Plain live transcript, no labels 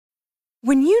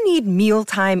When you need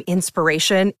mealtime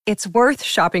inspiration, it's worth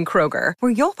shopping Kroger,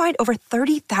 where you'll find over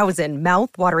 30,000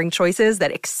 mouth-watering choices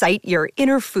that excite your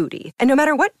inner foodie. And no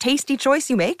matter what tasty choice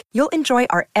you make, you'll enjoy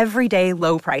our everyday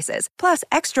low prices, plus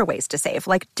extra ways to save,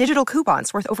 like digital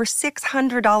coupons worth over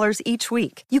 $600 each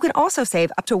week. You can also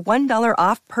save up to $1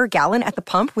 off per gallon at the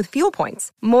pump with fuel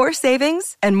points. More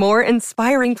savings and more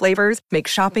inspiring flavors make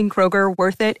shopping Kroger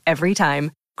worth it every time.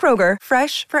 Kroger,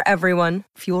 fresh for everyone.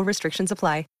 Fuel restrictions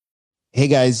apply. Hey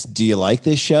guys, do you like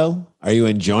this show? Are you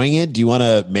enjoying it? Do you want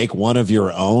to make one of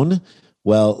your own?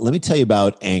 Well, let me tell you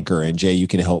about Anchor, and Jay, you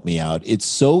can help me out. It's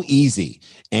so easy.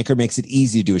 Anchor makes it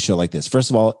easy to do a show like this. First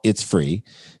of all, it's free.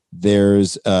 There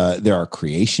are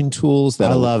creation tools that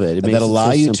I love it. That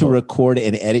allow you to record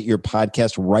and edit your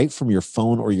podcast right from your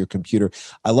phone or your computer.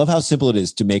 I love how simple it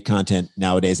is to make content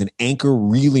nowadays, and Anchor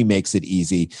really makes it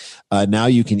easy. Now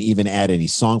you can even add any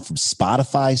song from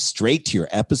Spotify straight to your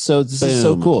episodes. This is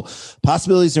so cool.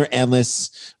 Possibilities are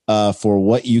endless for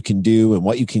what you can do and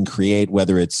what you can create,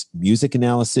 whether it's music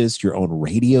analysis, your own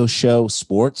radio show,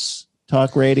 sports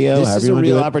talk radio. This is a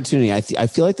real opportunity. I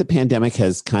feel like the pandemic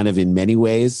has kind of in many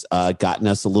ways gotten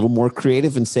us a little more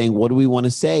creative in saying, what do we want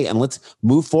to say? And let's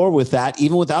move forward with that,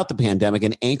 even without the pandemic.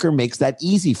 And Anchor makes that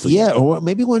easy for you. Yeah, or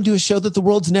maybe you want to do a show that the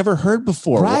world's never heard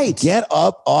before. Right. Well, get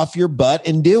up off your butt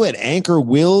and do it. Anchor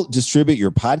will distribute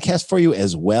your podcast for you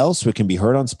as well, so it can be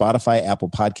heard on Spotify, Apple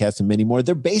Podcasts, and many more.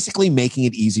 They're basically making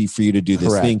it easy for you to do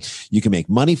this thing. You can make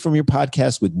money from your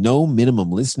podcast with no minimum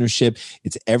listenership.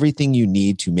 It's everything you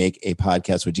need to make a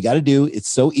podcast. What you got to do, it's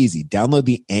so easy. Download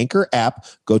the Anchor app,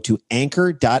 go to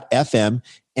anchor.fm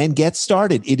and get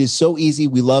started. It is so easy.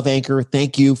 We love Anchor.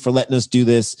 Thank you for letting us do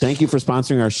this. Thank you for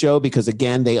sponsoring our show, because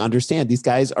again, they understand these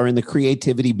guys are in the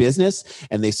creativity business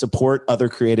and they support other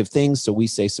creative things. So we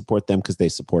say support them because they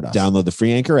support us. Download the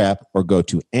free Anchor app or go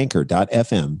to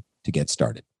anchor.fm to get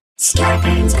started.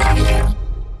 Scarpins Avenue.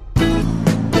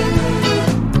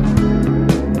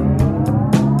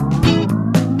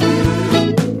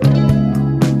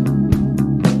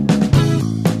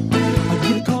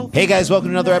 Hey guys, welcome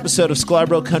to another episode of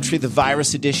Scarborough Country, the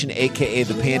virus edition, a.k.a.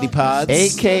 the Pandy Pods.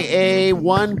 A.k.a.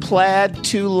 one plaid,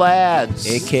 two lads.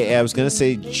 A.k.a. I was going to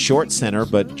say short center,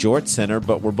 but jort center,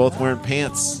 but we're both wearing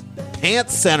pants.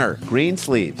 Pants center. Green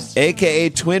sleeves. A.k.a.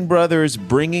 twin brothers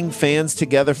bringing fans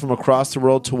together from across the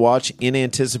world to watch in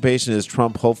anticipation as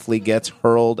Trump hopefully gets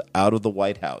hurled out of the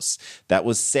White House. That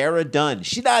was Sarah Dunn.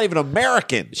 She's not even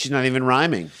American. She's not even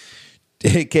rhyming.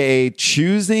 A.k.a.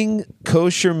 choosing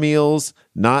kosher meals,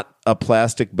 not a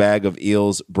plastic bag of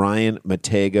eels, Brian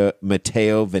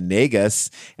Mateo Venegas,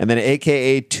 and then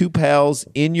a.k.a. two pals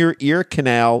in your ear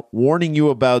canal warning you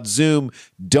about Zoom.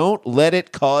 Don't let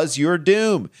it cause your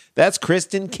doom. That's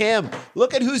Kristen Kim.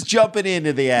 Look at who's jumping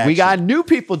into the action. We got new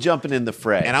people jumping in the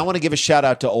fray. And I want to give a shout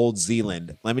out to Old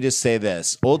Zealand. Let me just say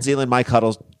this. Old Zealand, Mike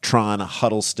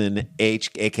Huddleston,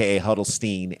 a.k.a.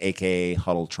 Huddlestein, a.k.a.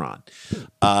 Huddletron.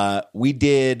 We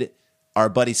did... Our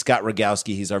buddy Scott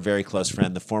Rogowski, he's our very close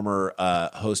friend, the former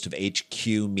host of HQ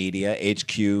Media,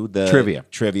 HQ, the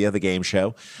Trivia, the game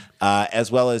show, as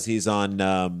well as he's on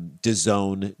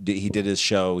DAZN. He did his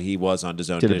show. He was on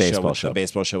DAZN. Did a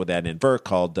baseball show with Adnan Burke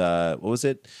called, what was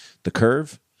it? The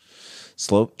Curve?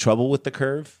 Trouble with the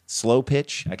Curve? Slow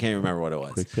Pitch? I can't remember what it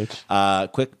was. Quick Pitch?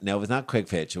 No, it was not Quick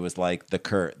Pitch. It was like the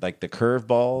curve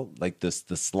ball, like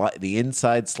the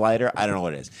inside slider. I don't know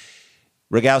what it is.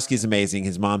 Rogowski's amazing.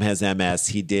 His mom has MS.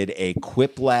 He did a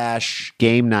Quiplash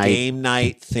game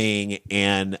night thing,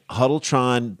 and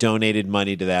Huddletron donated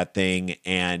money to that thing,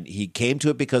 and he came to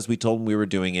it because we told him we were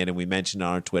doing it, and we mentioned it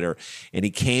on our Twitter, and he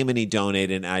came and he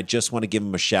donated, and I just want to give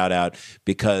him a shout out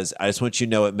because I just want you to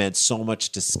know it meant so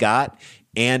much to Scott.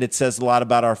 And it says a lot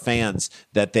about our fans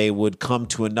that they would come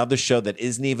to another show that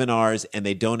isn't even ours, and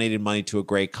they donated money to a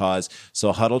great cause.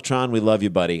 So Huddletron, we love you,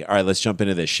 buddy. All right, let's jump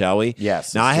into this, shall we?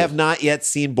 Yes. Now, I have not yet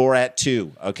seen Borat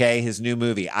 2, okay, his new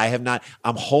movie. I have not.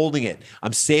 I'm holding it.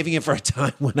 I'm saving it for a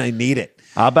time when I need it.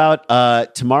 How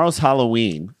about tomorrow's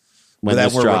Halloween? When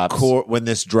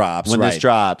this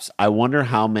drops, I wonder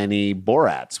how many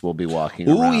Borats will be walking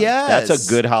around. Ooh, yes. That's a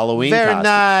good Halloween costume.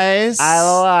 Nice.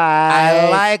 I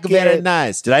like very it.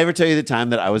 nice. Did I ever tell you the time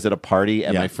that I was at a party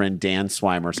at my friend Dan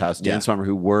Swimer's house? Dan Swimer,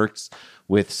 who works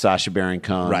with Sacha Baron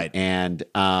Cohen. Right. And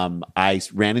I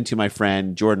ran into my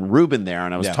friend Jordan Rubin there,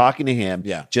 and I was talking to him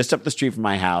just up the street from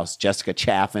my house. Jessica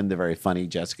Chaffin, the very funny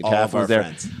Jessica Chaffin was there.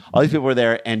 Friends. All these people were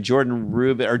there, and Jordan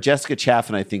Rubin, or Jessica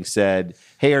Chaffin, I think, said,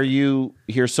 "Hey, are you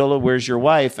here solo? Where's your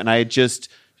wife?" And I had just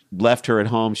left her at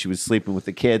home. She was sleeping with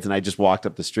the kids, and I just walked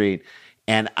up the street.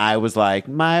 And I was like,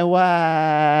 my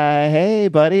wife, hey,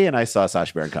 buddy. And I saw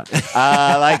Sacha Baron Cohen.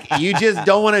 Like, you just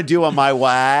don't want to do a my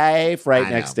wife right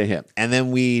next to him. And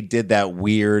then we did that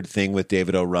weird thing with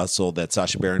David O. Russell that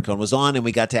Sacha Baron Cohen was on, and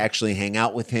we got to actually hang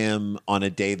out with him on a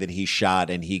day that he shot,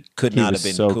 and he could not have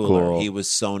been so cooler. cool. He was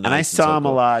so nice. And I saw him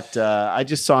a lot. I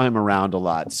just saw him around a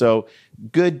lot. So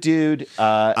good dude.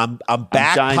 I'm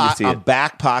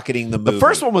back pocketing the movie. The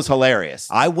first one was hilarious.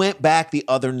 I went back the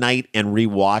other night and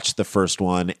rewatched the first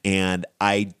one, and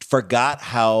I forgot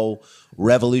how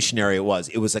revolutionary it was.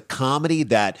 It was a comedy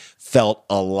that felt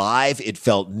alive. It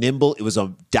felt nimble. It was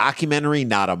a documentary,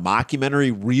 not a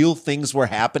mockumentary. Real things were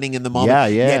happening in the moment. Yeah.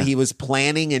 Yet he was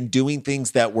planning and doing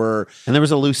things that were... And there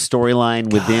was a loose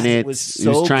storyline within it. It was he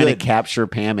was so trying good. to capture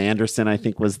Pam Anderson, I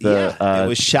think was the... it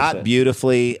was shot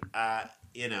beautifully.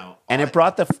 And it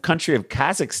brought the country of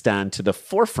Kazakhstan to the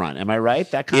forefront. Am I right?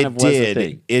 That kind of was the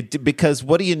thing. It because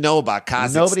what do you know about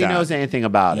Kazakhstan? Nobody knows anything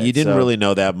about it. You didn't really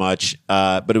know that much,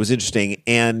 but it was interesting.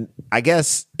 And I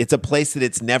guess it's a place that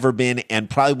it's never been and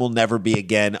probably will never be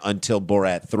again until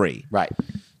Borat 3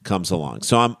 comes along.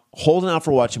 So I'm holding out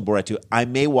for watching Borat 2. I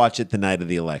may watch it the night of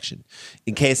the election.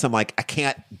 In case I'm like, I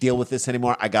can't deal with this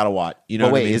anymore. I got to watch. You know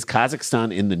what I mean? Is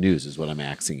Kazakhstan in the news is what I'm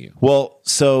asking you. Well,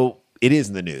 so... It is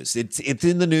in the news. It's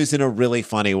in the news in a really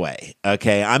funny way.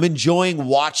 Okay. I'm enjoying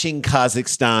watching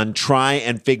Kazakhstan try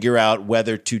and figure out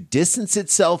whether to distance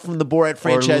itself from the Borat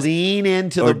franchise or lean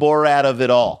into the Borat of it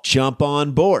all. Jump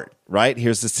on board. Right?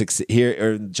 Here's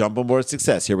the jump on board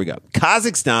success. Here we go.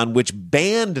 Kazakhstan, which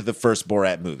banned the first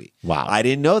Borat movie. Wow. I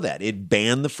didn't know that. It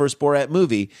banned the first Borat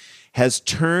movie, has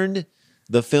turned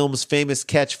the film's famous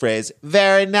catchphrase,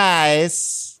 "Very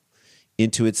nice,"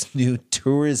 into its new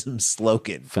tourism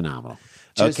slogan. Phenomenal.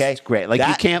 Okay. Great. Like,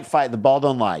 you can't fight. The ball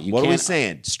don't lie. What are we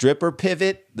saying? Stripper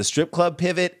pivot, the strip club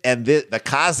pivot, and the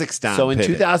Kazakhstan So in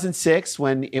pivot. 2006,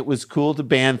 when it was cool to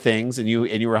ban things and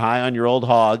you were high on your old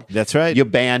hog. That's right. You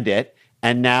banned it.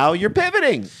 And now you're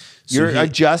pivoting. You're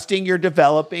adjusting, you're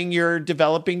developing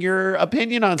your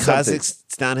opinion on something.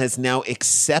 Kazakhstan has now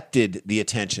accepted the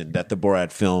attention that the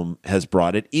Borat film has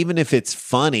brought it, even if it's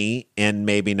funny and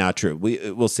maybe not true.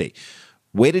 We'll see.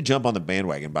 Way to jump on the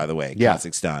bandwagon, by the way,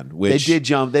 Kazakhstan. Which they did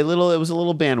jump. It was a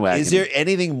little bandwagon. Is there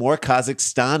anything more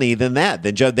Kazakhstani than that?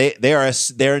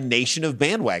 They're a nation of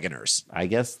bandwagoners.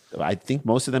 I think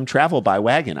most of them travel by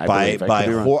wagon.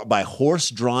 By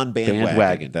horse-drawn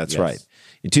bandwagon. That's right.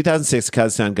 In 2006, the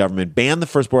Kazakhstan government banned the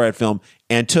first Borat film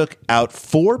and took out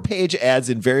 4-page ads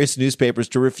in various newspapers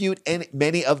to refute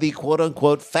many of the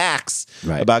quote-unquote facts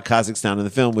about Kazakhstan in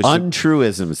the film.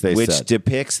 Untruisms, they said. Which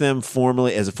depicts them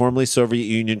as a formerly Soviet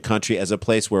Union country as a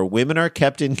place where women are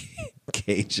kept in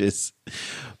cages,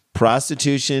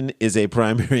 prostitution is a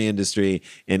primary industry,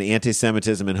 and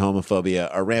anti-Semitism and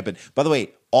homophobia are rampant. By the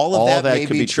way, all of that may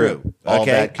be true.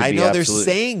 Okay, I know they're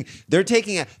saying they're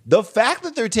taking out the fact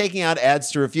that they're taking out ads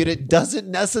to refute it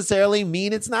doesn't necessarily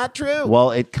mean it's not true.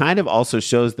 Well, it kind of also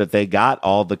shows that they got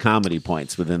all the comedy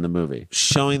points within the movie,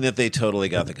 showing that they totally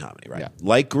got the comedy right. Yeah.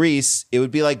 Like Grease, it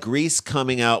would be like Grease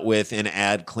coming out with an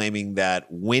ad claiming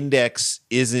that Windex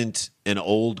isn't an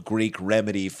old Greek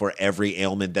remedy for every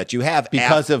ailment that you have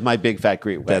because of my big fat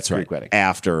Greek. That's right. Wedding.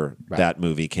 After that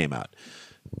movie came out,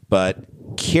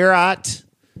 but Kirat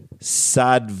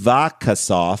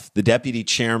Sadvakasov, the deputy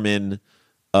chairman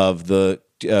of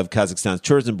Kazakhstan's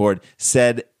tourism board,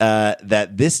 said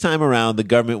that this time around the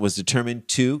government was determined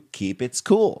to keep its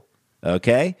cool.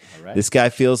 Okay, This guy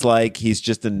feels like he's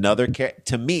just another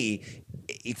to me.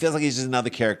 He feels like he's just another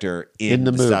character in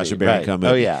the movie. Sacha Baron Cohen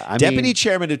movie. Oh yeah, Deputy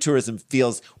chairman of tourism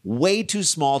feels way too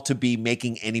small to be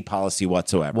making any policy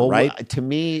whatsoever. Well, right? To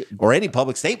me, or any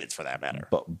public statements for that matter.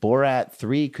 But Borat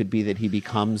 3 could be that he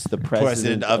becomes the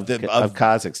president of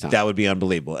Kazakhstan. That would be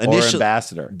unbelievable. Or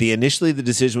ambassador. Initially, the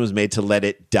decision was made to let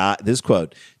it die. This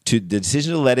quote: "The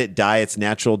decision to let it die its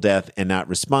natural death and not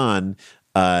respond."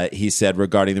 He said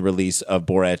regarding the release of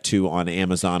Borat 2 on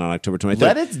Amazon on October 23rd.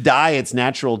 Let it die its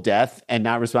natural death and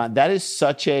not respond. That is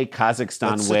such a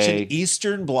Kazakhstan way. Such an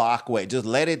Eastern Bloc way. Just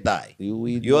let it die.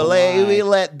 We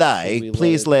let die.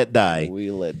 Please let die.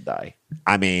 We let die.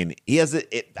 I mean, he has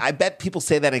I bet people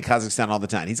say that in Kazakhstan all the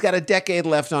time. He's got a decade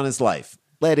left on his life.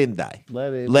 Let him die.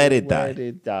 Let it die. Let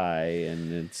it die,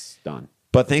 and it's done.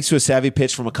 But thanks to a savvy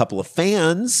pitch from a couple of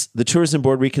fans, the tourism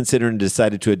board reconsidered and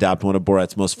decided to adopt one of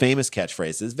Borat's most famous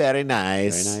catchphrases. Very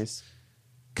nice. Very nice.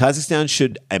 Kazakhstan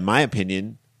should, in my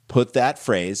opinion, put that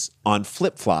phrase on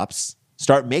flip-flops,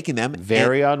 start making them.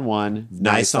 Very on one,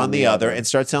 nice on the other, and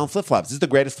start selling flip-flops. This is the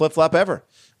greatest flip-flop ever.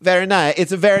 Very nice.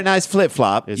 It's a very nice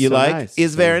flip-flop. It's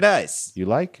very nice. You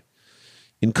like?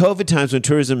 In COVID times when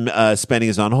tourism spending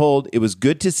is on hold, it was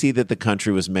good to see that the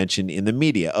country was mentioned in the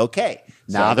media. Okay.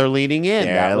 Now they're leaning in.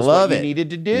 I was love what it. you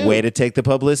needted to do. Way to take the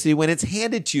publicity when it's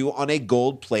handed to you on a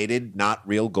gold-plated, not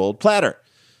real gold platter.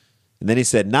 And then he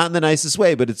said, not in the nicest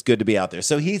way, but it's good to be out there.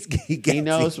 So he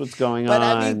knows what's going but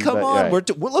on. I mean, come on.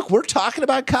 Right. We're talking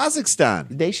about Kazakhstan.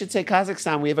 They should say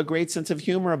Kazakhstan. We have a great sense of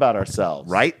humor about ourselves.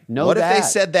 Right? What if they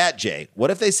said that, Jay?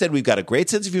 What if they said we've got a great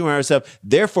sense of humor ourselves,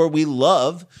 therefore we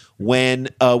love when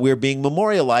we're being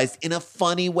memorialized in a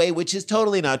funny way, which is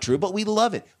totally not true, but we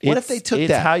love it. What if they took that?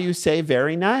 It's how you say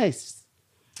very nice.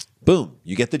 Boom.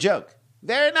 You get the joke.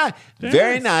 Very nice.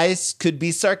 Very nice could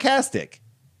be sarcastic.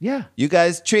 Yeah. You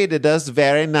guys treated us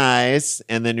very nice.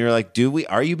 And then you're like,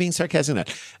 are you being sarcastic?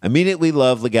 Not. Immediately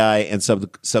love the guy and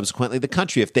subsequently the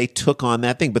country if they took on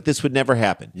that thing. But this would never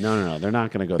happen. No. They're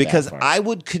not going to go because that far. I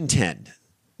would contend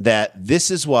that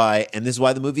this is why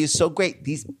the movie is so great.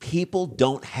 These people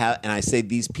don't have, and I say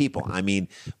these people, I mean,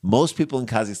 most people in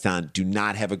Kazakhstan do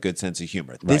not have a good sense of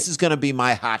humor. Right. This is going to be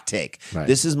my hot take. Right.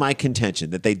 This is my contention,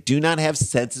 that they do not have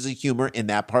senses of humor in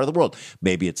that part of the world.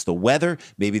 Maybe it's the weather.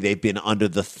 Maybe they've been under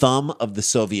the thumb of the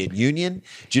Soviet Union.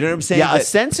 Do you know what I'm saying? Yeah, a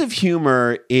sense of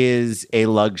humor is a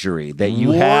luxury that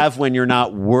you have when you're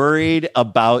not worried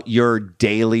about your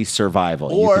daily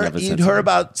survival. Or you'd heard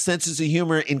about senses of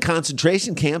humor in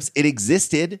concentration camps. It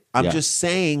existed. I'm just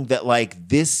saying that, like,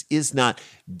 this is not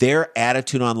their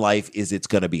attitude on life. Is it's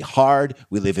going to be hard.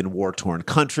 We live in war-torn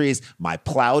countries. My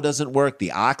plow doesn't work.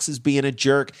 The ox is being a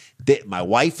jerk. My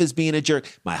wife is being a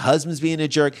jerk. My husband's being a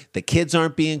jerk. The kids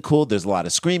aren't being cool. There's a lot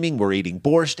of screaming. We're eating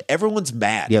borscht. Everyone's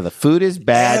mad. Yeah, the food is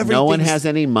bad. No one has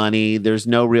any money. There's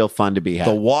no real fun to be had.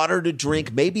 The water to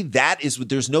drink. Maybe that is what.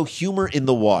 There's no humor in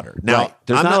the water. Now,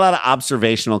 there's not a lot of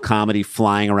observational comedy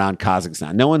flying around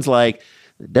Kazakhstan. No one's like,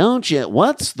 don't you?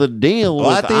 What's the deal with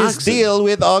oxen? What is deal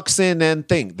with oxen and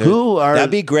thing? That'd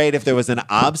be great if there was an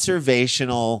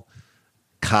observational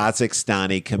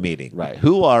Kazakhstani comedian. Right.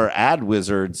 Who are ad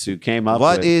wizards who came up with...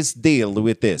 What is deal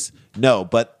with this? No,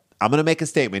 but I'm going to make a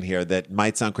statement here that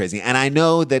might sound crazy. And I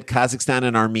know that Kazakhstan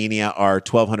and Armenia are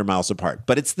 1,200 miles apart,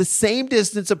 but it's the same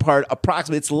distance apart,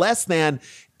 approximately. It's less than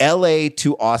LA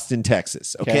to Austin,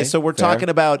 Texas. Okay, so we're talking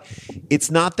about, it's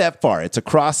not that far. It's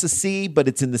across the sea, but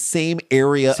it's in the same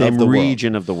area of the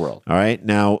region of the world. All right.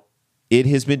 Now, it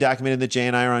has been documented that Jay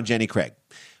and I are on Jenny Craig.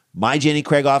 My Jenny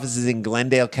Craig office is in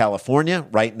Glendale, California,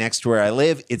 right next to where I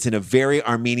live. It's in a very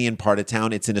Armenian part of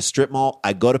town. It's in a strip mall.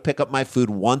 I go to pick up my food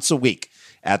once a week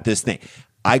at this thing.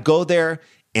 I go there,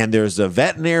 and there's a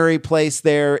veterinary place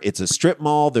there. It's a strip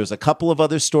mall. There's a couple of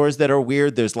other stores that are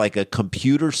weird. There's like a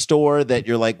computer store that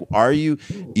you're like,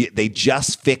 they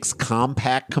just fix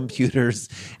compact computers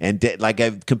and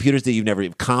computers that you've never,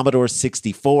 Commodore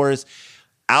 64s.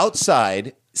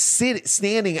 Outside,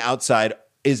 standing outside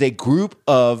is a group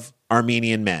of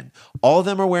Armenian men. All of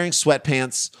them are wearing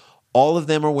sweatpants. All of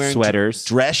them are wearing sweaters,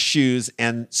 dress shoes,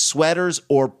 and sweaters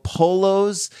or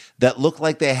polos that look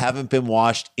like they haven't been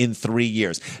washed in 3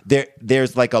 years.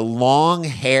 There's like a long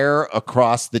hair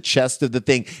across the chest of the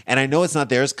thing. And I know it's not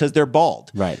theirs because they're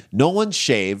bald. Right. No one's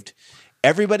shaved.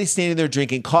 Everybody's standing there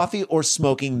drinking coffee or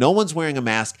smoking. No one's wearing a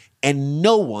mask, and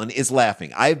no one is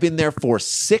laughing. I've been there for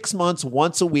 6 months,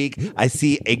 once a week. I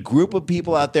see a group of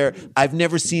people out there. I've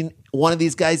never seen one of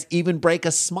these guys even break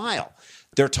a smile.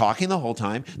 They're talking the whole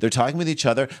time. They're talking with each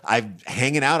other. I'm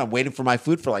hanging out. I'm waiting for my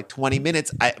food for like 20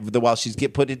 minutes while she's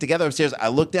putting it together upstairs. I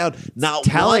look down.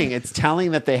 It's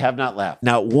telling that they have not laughed.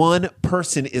 Now, one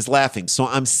person is laughing. So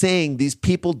I'm saying these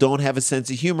people don't have a sense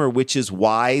of humor, which is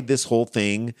why this whole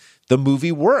thing, the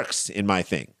movie works in my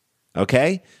thing.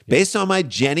 Okay? Yeah. Based on my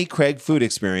Jenny Craig food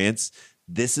experience,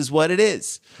 this is what it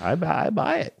is. I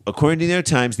buy it. According to the New York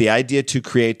Times, the idea to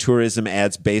create tourism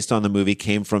ads based on the movie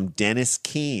came from Dennis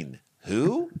Keene.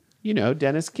 Who? You know,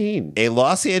 Dennis Keene. A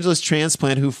Los Angeles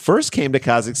transplant who first came to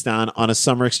Kazakhstan on a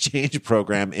summer exchange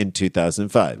program in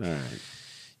 2005. All right.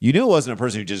 You knew it wasn't a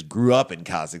person who just grew up in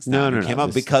Kazakhstan. No. Came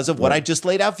up because of what I just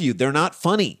laid out for you. They're not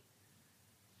funny.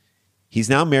 He's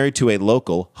now married to a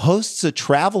local, hosts a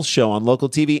travel show on local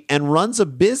TV, and runs a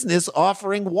business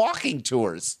offering walking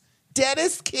tours.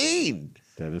 Dennis Keene.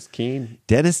 Dennis Keene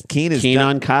is Keene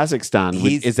on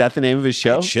Kazakhstan. Is that the name of his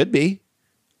show? It should be.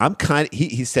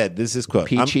 He said, this is quote.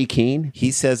 Peachy Keene?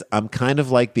 He says, I'm kind of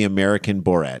like the American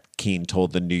Borat, Keene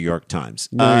told the New York Times.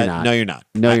 No, you're not. No, you're not.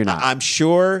 No, you're not. I'm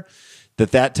sure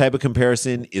that type of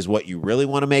comparison is what you really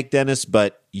want to make, Dennis,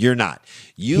 but you're not.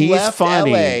 He's left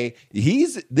funny.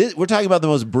 LA. We're talking about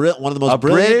one of the most brilliant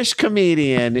British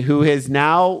comedian who has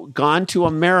now gone to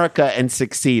America and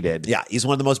succeeded. Yeah, he's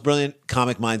one of the most brilliant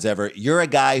comic minds ever. You're a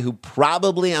guy who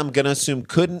probably, I'm going to assume,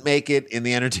 couldn't make it in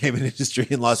the entertainment industry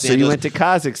in Los Angeles. So you went to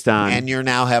Kazakhstan. And you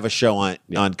now have a show on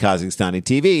Kazakhstani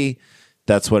TV.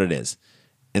 That's what it is.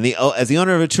 And as the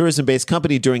owner of a tourism-based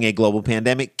company during a global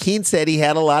pandemic, Keane said he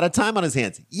had a lot of time on his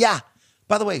hands. Yeah.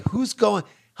 By the way, who's going?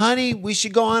 Honey, we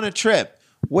should go on a trip.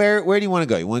 Where do you want to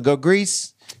go? You want to go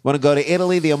Greece? You want to go to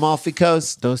Italy, the Amalfi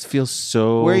Coast? Those feel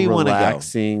so where you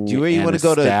relaxing. Want to go? Where you want to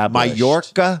go to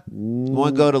Mallorca? You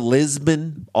want to go to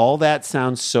Lisbon? All that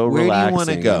sounds so where relaxing. Where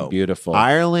do you want to go? Beautiful.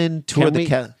 Ireland?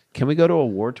 Can we go to a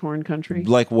war-torn country?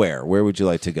 Like where? Where would you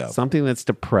like to go? Something that's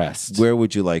depressed. Where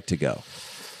would you like to go?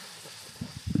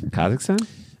 Kazakhstan?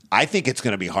 I think it's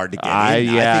going to be hard to get in.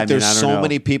 I think there's so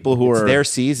many people who it's their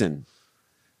season.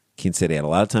 Keane said he had a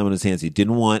lot of time on his hands. He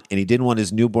didn't want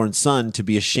his newborn son to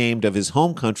be ashamed of his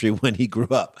home country when he grew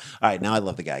up. All right, now I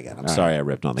love the guy again. I'm sorry I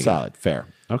ripped on the guy. Solid, fair.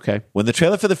 Okay. When the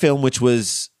trailer for the film, which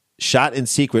was shot in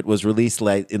secret, was released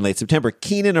in late September,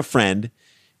 Keane and a friend,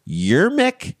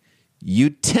 Yermak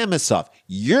Utemesov.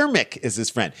 Yermak is his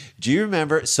friend. Do you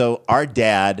remember? So our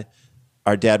dad,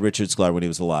 Richard Sklar, when he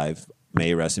was alive, may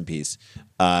he rest in peace,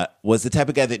 was the type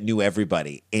of guy that knew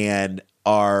everybody. And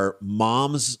our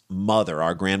mom's mother,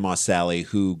 our grandma Sally,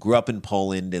 who grew up in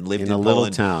Poland and lived in a little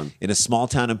town, in a small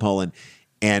town in Poland,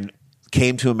 and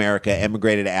came to America,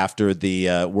 emigrated after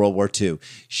the World War II.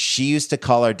 She used to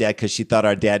call our dad because she thought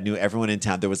our dad knew everyone in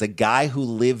town. There was a guy who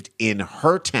lived in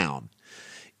her town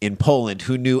in Poland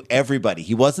who knew everybody.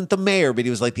 He wasn't the mayor, but he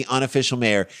was like the unofficial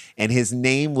mayor, and his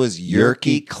name was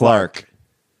Yerky Clark.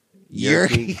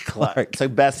 Yerky Clark. It's the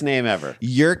best name ever.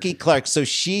 Yerky Clark. So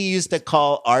she used to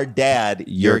call our dad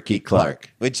Yerky Clark,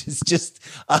 which is just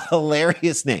a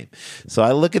hilarious name. So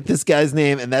I look at this guy's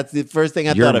name, and that's the first thing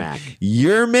I thought of.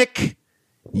 Yermak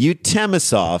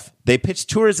Utemesov. They pitched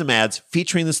tourism ads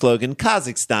featuring the slogan,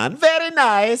 Kazakhstan, very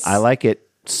nice. I like it.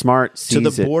 Smart. To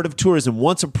the Board of Tourism.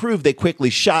 Once approved, they quickly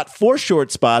shot 4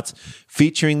 short spots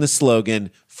featuring the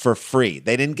slogan for free.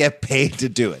 They didn't get paid to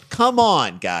do it. Come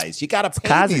on, guys. You got to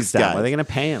pay these guys. What are they going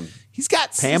to pay him?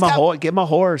 Give him a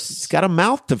horse. He's got a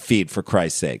mouth to feed, for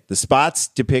Christ's sake. The spots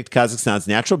depict Kazakhstan's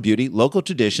natural beauty, local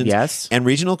traditions, and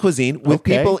regional cuisine, with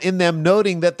people in them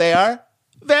noting that they are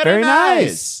very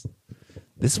nice.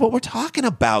 This is what we're talking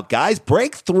about, guys.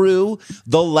 Break through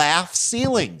the laugh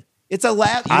ceiling. It's a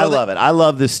laugh. I love it. I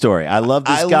love this story. I love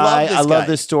this guy. I love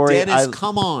this story. Dennis,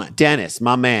 come on. Dennis,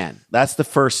 my man. That's the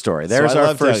first story. There's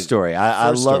our first story.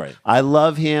 I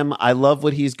love him. I love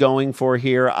what he's going for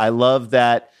here. I love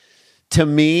that. To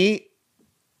me,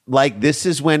 like, this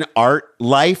is when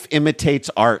life imitates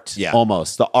art. Yeah.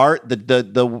 Almost. The art,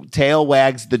 the tail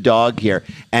wags the dog here.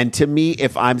 And to me,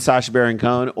 if I'm Sacha Baron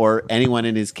Cohen or anyone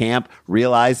in his camp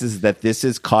realizes that this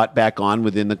is caught back on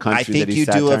within the country, I think you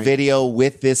do a video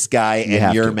with this guy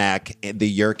and Yermak,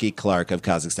 the Yerky Clark of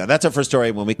Kazakhstan. That's our first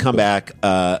story. When we come back,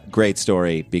 great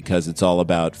story, because it's all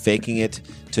about faking it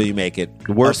till you make it.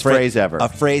 The worst phrase ever. A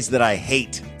phrase that I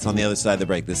hate. It's on the other side of the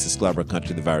break. This is Scarborough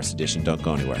Country, the Virus Edition. Don't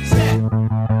go anywhere.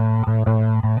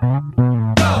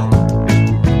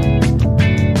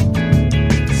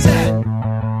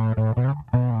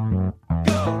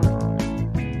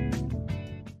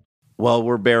 Well,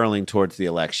 we're barreling towards the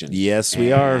election. Yes,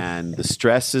 we are. And the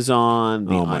stress is on.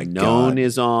 The unknown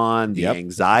is on. The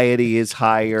anxiety is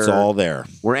higher. It's all there.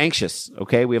 We're anxious,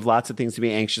 okay? We have lots of things to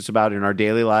be anxious about in our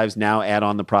daily lives. Now add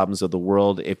on the problems of the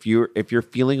world. If you're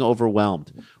feeling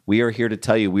overwhelmed, we are here to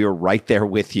tell you we are right there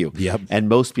with you. Yep. And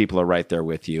most people are right there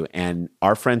with you. And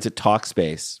our friends at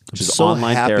Talkspace, which is so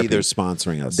online happy therapy, they're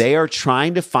sponsoring us. They are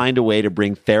trying to find a way to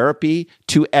bring therapy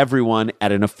to everyone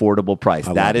at an affordable price.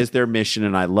 That is their mission,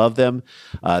 and I love them.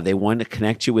 They want to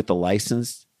connect you with a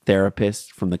licensed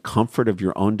therapist from the comfort of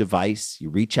your own device.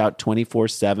 You reach out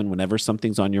 24/7 whenever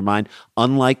something's on your mind.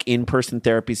 Unlike in-person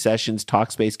therapy sessions,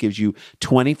 Talkspace gives you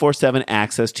 24/7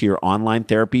 access to your online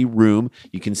therapy room.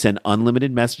 You can send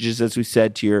unlimited messages, as we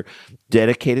said, to your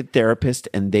dedicated therapist,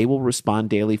 and they will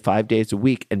respond daily 5 days a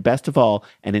week. And best of all,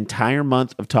 an entire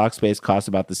month of Talkspace costs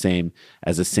about the same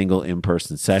as a single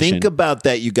in-person session. Think about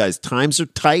that, you guys. Times are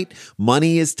tight,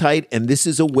 money is tight, and this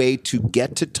is a way to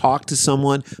get to talk to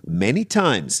someone many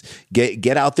times.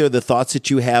 Get out there the thoughts that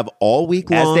you have all week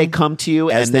long. As they come to you.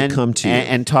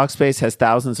 And Talkspace has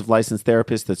thousands of licensed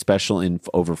therapists that special in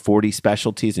over 40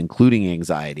 specialties, including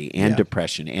anxiety and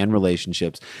depression and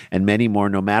relationships and many more.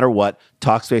 No matter what,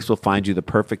 Talkspace will find find you the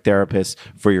perfect therapist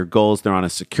for your goals. They're on a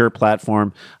secure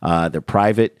platform. They're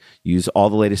private. Use all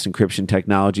the latest encryption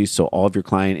technology so all of your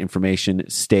client information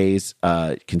stays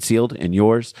concealed and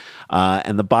yours.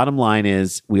 And the bottom line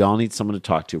is we all need someone to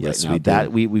talk to right now.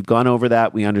 We've gone over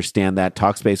that. We understand that.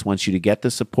 Talkspace wants you to get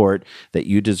the support that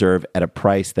you deserve at a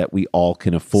price that we all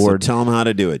can afford. So tell them how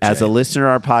to do it, Jay. As a listener to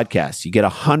our podcast, you get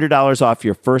 $100 off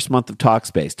your first month of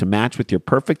Talkspace. To match with your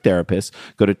perfect therapist,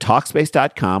 go to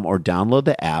Talkspace.com or download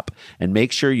the app and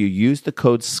make sure you use the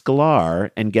code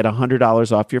SCLAR and get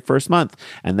 $100 off your first month.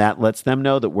 And that lets them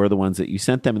know that we're the ones that you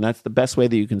sent them. And that's the best way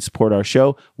that you can support our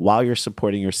show while you're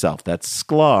supporting yourself. That's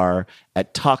SCLAR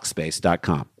at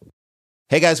Talkspace.com.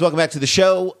 Hey guys, welcome back to the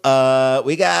show.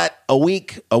 We got a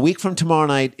week from tomorrow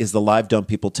night is the live Dumb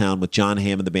People Town with Jon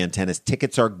Hamm and the band Tennis.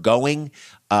 Tickets are going.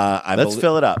 Let's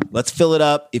fill it up. Let's fill it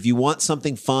up. If you want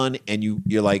something fun and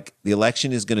you're like, the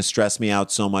election is going to stress me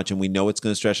out so much and we know it's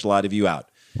going to stress a lot of you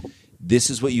out, this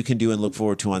is what you can do and look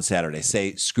forward to on Saturday.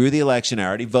 Say, screw the election. I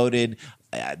already voted.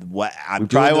 We probably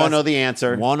won't know the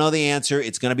answer. Won't know the answer.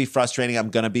 It's going to be frustrating. I'm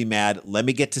going to be mad. Let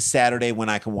me get to Saturday when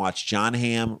I can watch Jon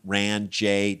Hamm, Rand,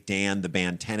 Jay, Dan, the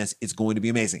band Tennis. It's going to be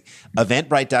amazing.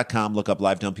 Eventbrite.com. Look up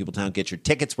Live Dumb People Town. Get your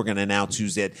tickets. We're going to announce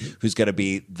who's going to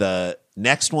be the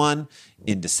next one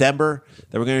in December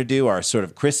that we're going to do our sort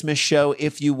of Christmas show,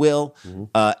 if you will.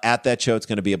 At that show, it's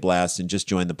going to be a blast, and just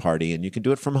join the party. And you can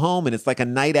do it from home, and it's like a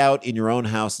night out in your own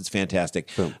house. It's fantastic.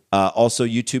 Also,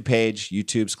 YouTube page,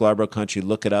 YouTube Sklar Country.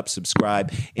 Look it up,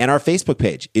 subscribe, and our Facebook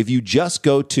page. If you just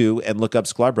go to and look up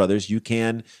Sklar Brothers, you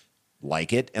can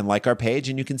like it and like our page,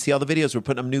 and you can see all the videos. We're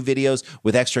putting up new videos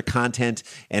with extra content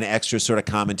and extra sort of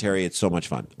commentary. It's so much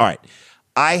fun. All right.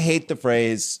 I hate the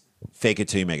phrase fake it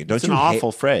till you make it. It's an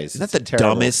awful phrase. Isn't that the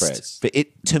dumbest phrase?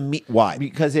 To me, why?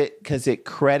 Because it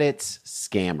credits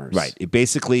scammers. Right. It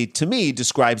basically, to me,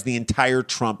 describes the entire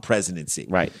Trump presidency.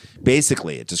 Right.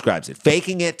 Basically, it describes it.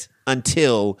 Faking it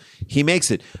until he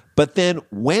makes it. But then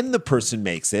when the person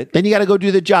makes it, then you got to go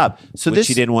do the job. So which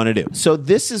he didn't want to do. So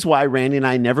this is why Randy and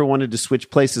I never wanted to switch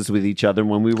places with each other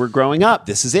when we were growing up.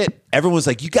 This is it. Everyone's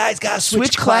like, you guys got to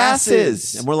switch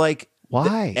classes. And we're like,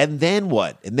 why? And then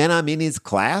what? And then I'm in his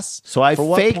class? So I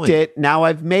faked it. Now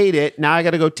I've made it. Now I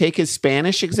got to go take his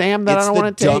Spanish exam that I don't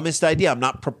want to take. It's the dumbest idea. I'm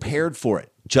not prepared for it.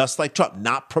 Just like Trump,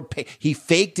 not prepared. He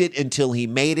faked it until he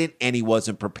made it, and he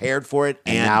wasn't prepared for it.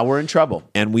 And now we're in trouble.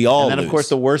 And we all And then, lose. Of course,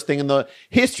 the worst thing in the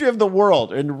history of the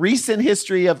world, in recent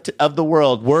history of the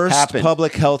world, worst happened.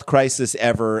 Public health crisis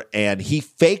ever. And he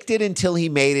faked it until he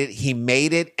made it. He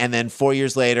made it, and then 4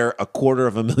 years later,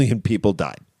 250,000 people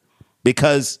died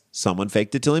because someone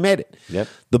faked it till he made it. Yep.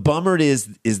 The bummer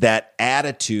is that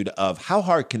attitude of how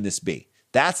hard can this be?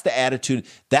 That's the attitude.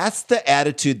 That's the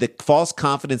attitude, the false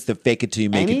confidence that fake it till you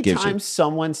make it gives you. Anytime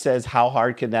someone says, how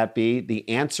hard can that be? The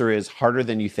answer is harder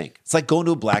than you think. It's like going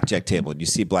to a blackjack table and you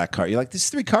see a black card. You're like, there's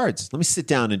 3 cards. Let me sit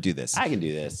down and do this. I can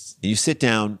do this. And you sit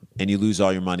down and you lose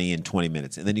all your money in 20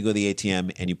 minutes. And then you go to the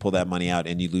ATM and you pull that money out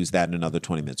and you lose that in another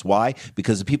 20 minutes. Why?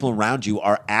 Because the people around you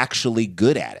are actually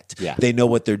good at it. Yeah. They know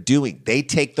what they're doing. They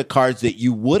take the cards that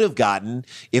you would have gotten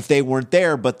if they weren't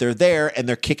there, but they're there and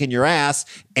they're kicking your ass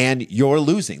and you're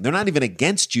losing. They're not even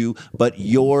against you, but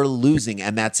you're losing.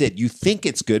 And that's it. You think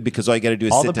it's good because all you got to do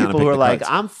is sit down and pick the cards. All the people who are like,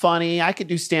 I'm funny. I could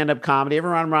do stand-up comedy.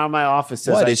 Everyone around my office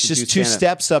says It's just 2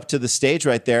 steps up to the stage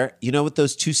right there. You know what?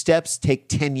 Those 2 steps take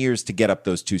 10 years to get up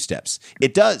those 2 steps.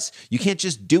 It does. You can't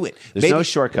just do it. There's no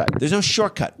shortcut. There's no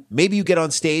shortcut. Maybe you get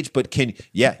on stage, but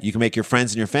you can make your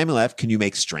friends and your family laugh. Can you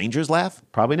make strangers laugh?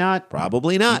 Probably not.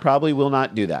 Probably not. You probably will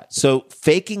not do that. So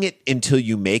faking it until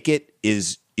you make it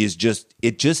is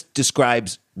just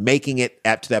describes making it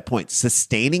up to that point.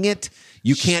 Sustaining it,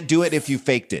 you can't do it if you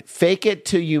faked it. Fake it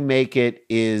till you make it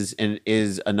is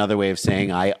another way of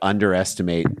saying I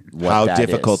underestimate how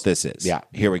difficult this is. Yeah.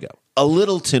 Here we go. A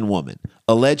Littleton woman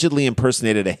allegedly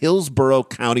impersonated a Hillsborough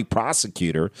County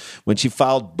prosecutor when she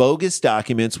filed bogus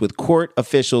documents with court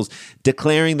officials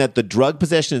declaring that the drug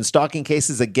possession and stalking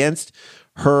cases against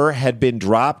her had been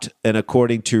dropped, and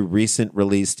according to recent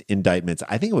released indictments,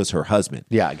 I think it was her husband.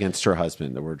 Yeah, against her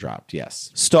husband that were dropped,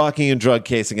 yes. Stalking and drug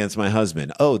case against my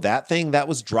husband. Oh, that thing, that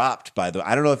was dropped, by the way.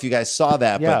 I don't know if you guys saw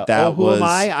that, but that who was... am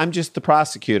I? I'm just the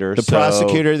prosecutor. The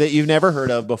prosecutor that you've never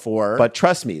heard of before. But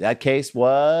trust me, that case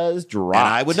was dropped. And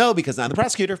I would know because I'm the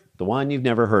prosecutor. The one you've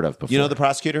never heard of before. You know the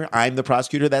prosecutor? I'm the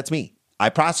prosecutor. That's me. I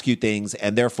prosecute things,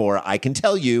 and therefore I can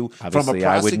tell you Obviously, from a prosecutor.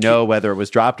 I would know whether it was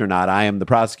dropped or not. I am the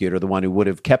prosecutor, the one who would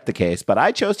have kept the case, but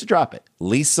I chose to drop it.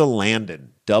 Lisa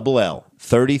Landon, double L,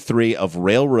 33 of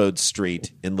Railroad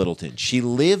Street in Littleton. She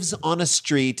lives on a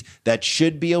street that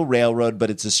should be a railroad, but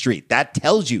it's a street. That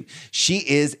tells you she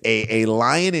is a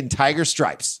lion in tiger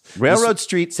stripes. Railroad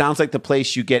Street sounds like the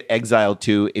place you get exiled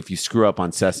to if you screw up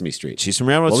on Sesame Street. She's from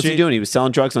Railroad Street. Street. What was he doing? He was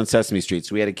selling drugs on Sesame Street,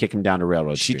 so we had to kick him down to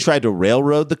Railroad Street. She tried to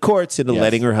railroad the courts into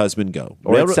letting her husband go.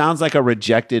 Or it sounds like a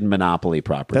rejected monopoly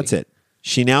property. That's it.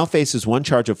 She now faces one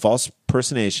charge of false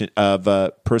impersonation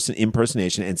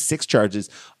and 6 charges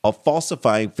of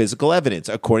falsifying physical evidence,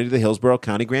 according to the Hillsborough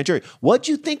County Grand Jury. What'd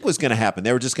you think was going to happen?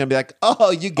 They were just going to be like,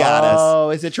 "Oh, you got us. Oh,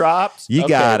 is it dropped? You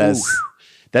got us."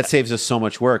 That saves us so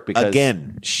much work because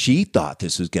again, she thought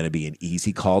this was going to be an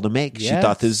easy call to make. Yes. She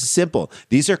thought this was simple.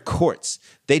 These are courts.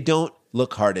 They don't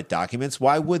look hard at documents.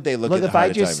 Why would they look Look, at if I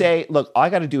hard just at say, look, all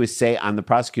I got to do is say I'm the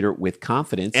prosecutor with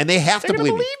confidence. and they have to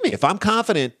believe me. If I'm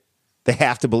confident, they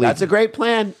have to believe That's me. a great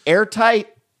plan. Airtight.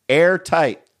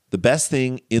 The best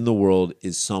thing in the world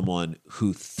is someone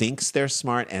who thinks they're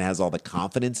smart and has all the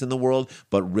confidence in the world,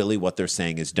 but really what they're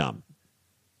saying is dumb.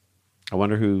 I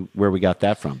wonder where we got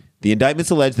that from. The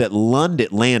indictments allege that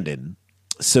Landon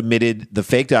submitted the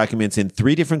fake documents in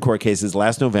 3 different court cases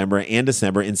last November and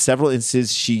December. In several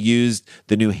instances, she used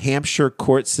the New Hampshire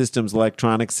court system's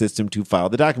electronic system to file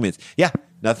the documents. Yeah,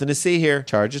 nothing to see here.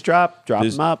 Charges drop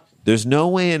them up. There's no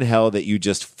way in hell that you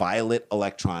just file it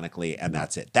electronically and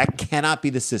that's it. That cannot be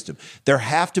the system. There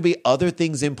have to be other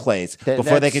things in place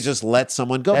before they can just let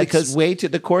someone go. Because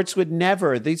the courts would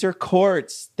never. These are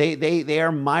courts. They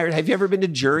are mired. Have you ever been to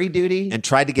jury duty? and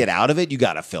tried to get out of it, you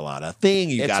got to fill out a thing.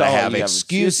 You got to have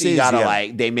excuses. You got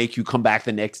to they make you come back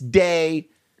the next day.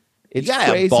 It's you got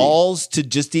to crazy. have balls to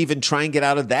just even try and get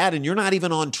out of that, and you're not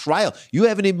even on trial. You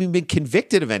haven't even been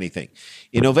convicted of anything.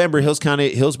 In November,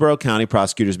 Hillsborough County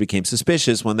prosecutors became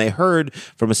suspicious when they heard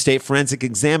from a state forensic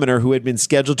examiner who had been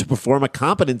scheduled to perform a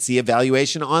competency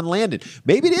evaluation on Landon.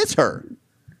 Maybe it is her.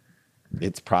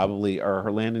 It's probably, or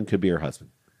her Landon could be her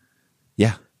husband.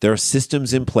 Yeah, there are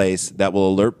systems in place that will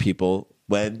alert people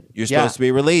when you're supposed to be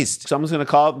released. Someone's going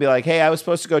to call up and be like, hey, I was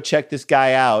supposed to go check this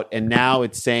guy out, and now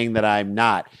it's saying that I'm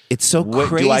not. It's so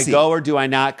crazy. Do I go or do I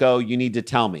not go? You need to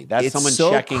tell me. That's someone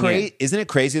checking in. Isn't it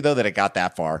crazy, though, that it got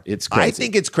that far? It's crazy. I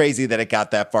think it's crazy that it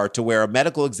got that far to where a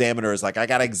medical examiner is like, I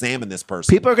got to examine this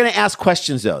person. People are going to ask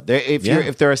questions, though.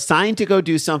 If they're assigned to go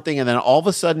do something and then all of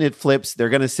a sudden it flips, they're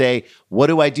going to say, what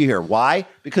do I do here? Why?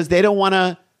 Because they don't want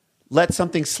to let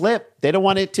something slip. They don't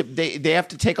want it to, they have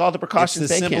to take all the precautions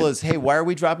it's as simple as, hey, why are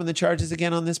we dropping the charges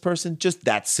again on this person? Just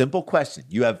that simple question.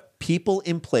 You have people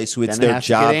in place who it's their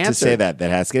job to say that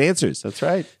has to get answers. That's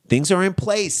right. Things are in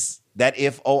place that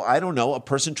if, a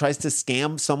person tries to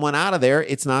scam someone out of there,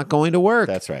 it's not going to work.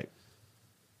 That's right.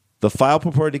 The file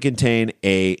purported to contain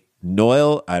a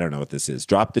Noyle, I don't know what this is,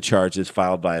 dropped the charges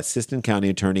filed by Assistant County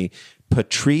Attorney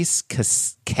Patrice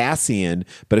Cassian,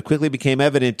 but it quickly became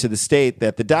evident to the state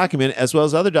that the document, as well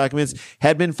as other documents,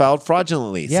 had been filed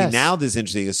fraudulently. Yes. See, now this is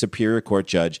interesting. A Superior Court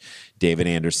Judge, David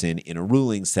Anderson, in a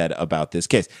ruling said about this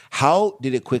case. How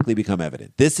did it quickly become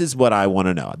evident? This is what I want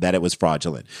to know, that it was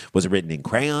fraudulent. Was it written in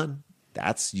crayon?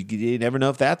 You never know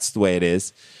if that's the way it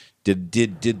is.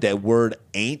 Did that word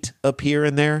ain't appear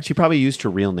in there? She probably used her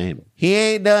real name. He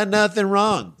ain't done nothing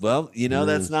wrong. Well,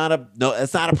 that's not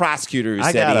a prosecutor who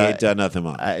said he ain't done nothing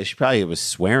wrong. She probably was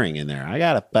swearing in there. I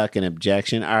got a fucking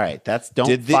objection. All right, file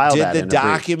did that. Did the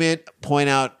document point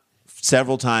out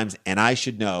several times, and I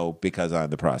should know because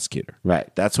I'm the prosecutor. Right.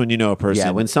 That's when you know a person.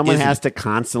 Yeah, when someone has to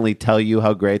constantly tell you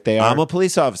how great they are. I'm a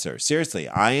police officer. Seriously,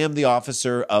 I am the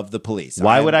officer of the police.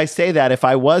 Why would I say that if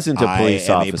I wasn't a police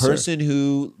officer? I am a person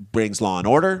who brings law and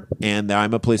order, and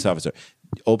I'm a police officer.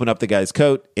 Open up the guy's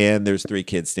coat, and there's 3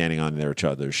 kids standing on each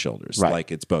other's shoulders,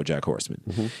 like it's BoJack Horseman.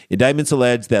 Mm-hmm. Indictments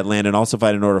allege that Landon also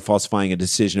filed an order falsifying a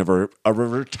decision of a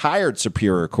retired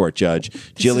Superior Court Judge,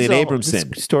 Jillian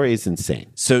Abramson. This story is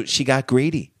insane. So she got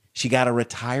greedy. She did a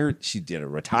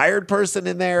retired person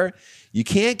in there. You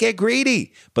can't get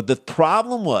greedy. But the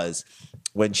problem was,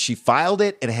 when she filed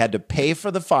it and had to pay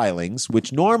for the filings,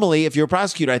 which normally, if you're a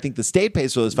prosecutor, I think the state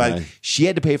pays for those filings. Right. She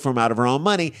had to pay for them out of her own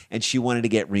money, and she wanted to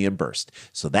get reimbursed.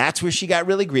 So that's where she got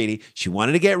really greedy. She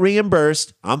wanted to get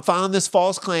reimbursed. I'm filing this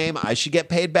false claim. I should get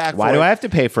paid back for it. Why do I have to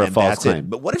pay for a false claim?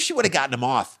 But what if she would have gotten him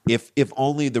off if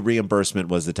only the reimbursement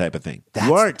was the type of thing?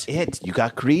 That's it. You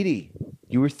got greedy.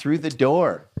 You were through the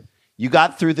door. You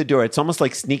got through the door. It's almost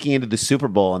like sneaking into the Super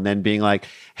Bowl and then being like,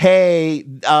 hey,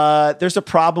 there's a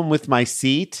problem with my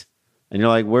seat. And you're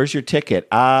like, where's your ticket?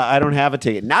 I don't have a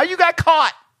ticket. Now you got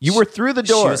caught. You were through the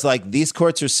door. She was like, these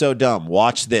courts are so dumb.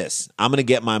 Watch this. I'm going to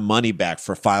get my money back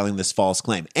for filing this false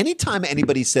claim. Anytime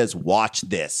anybody says, watch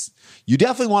this, you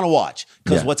definitely want to watch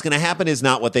because what's going to happen is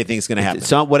not what they think is going to happen.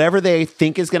 So whatever they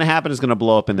think is going to happen is going to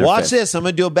blow up in their Watch face. this. I'm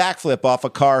going to do a backflip off a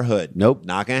car hood. Nope.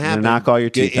 Not going to happen. Knock all your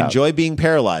teeth out. Enjoy being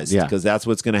paralyzed because that's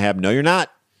what's going to happen. No, you're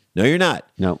not. No, you're not.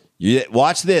 No.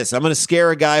 Watch this. I'm going to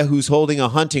scare a guy who's holding a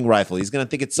hunting rifle. He's going to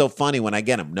think it's so funny when I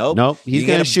get him. Nope. He's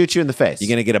going to shoot you in the face. You're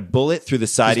going to get a bullet through the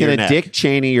side of your neck. He's going to Dick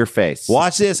Cheney your face.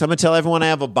 Watch this. I'm going to tell everyone I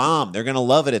have a bomb. They're going to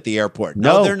love it at the airport.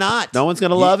 No, they're not. No one's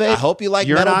going to love it. I hope you like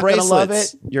You're metal not bracelets. Gonna love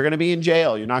it. You're going to be in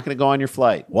jail. You're not going to go on your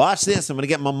flight. Watch this. I'm going to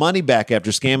get my money back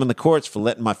after scamming the courts for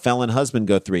letting my felon husband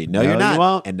go free. No, you're not. You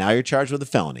won't. And now you're charged with a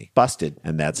felony. Busted.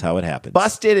 And that's how it happens.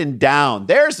 Busted and down.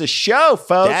 There's the show,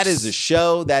 folks. That is a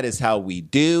show. That is how we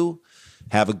do.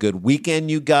 Have a good weekend,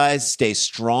 you guys. Stay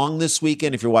strong this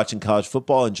weekend. If you're watching college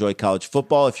football, enjoy college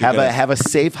football. If you're have a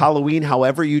safe Halloween,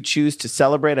 however you choose to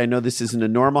celebrate. I know this isn't a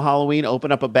normal Halloween.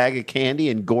 Open up a bag of candy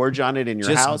and gorge on it in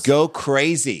your house. Just go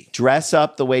crazy. Dress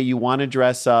up the way you want to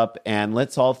dress up, and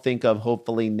let's all think of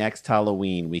hopefully next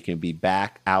Halloween we can be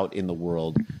back out in the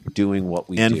world doing what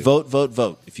we do. And vote.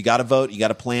 If you got to vote, you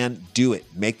got a plan, do it.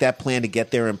 Make that plan to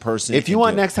get there in person. If you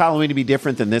want next Halloween to be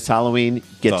different than this Halloween,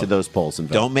 get to those polls and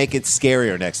vote. Don't make it scarier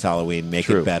next Halloween. Make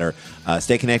it better.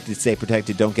 Stay connected, stay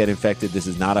protected, don't get infected. This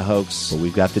is not a hoax. But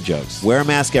we've got the jokes. Wear a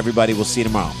mask, everybody. We'll see you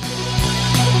tomorrow.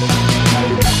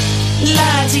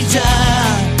 La-ti-da,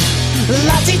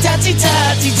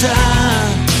 la-ti-da-ti-da-ti-da,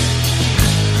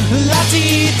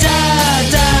 la-ti-da-da-da.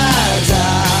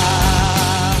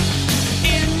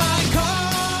 In my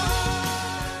car.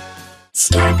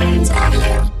 Scarpins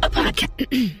Audio.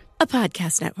 A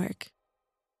podcast network.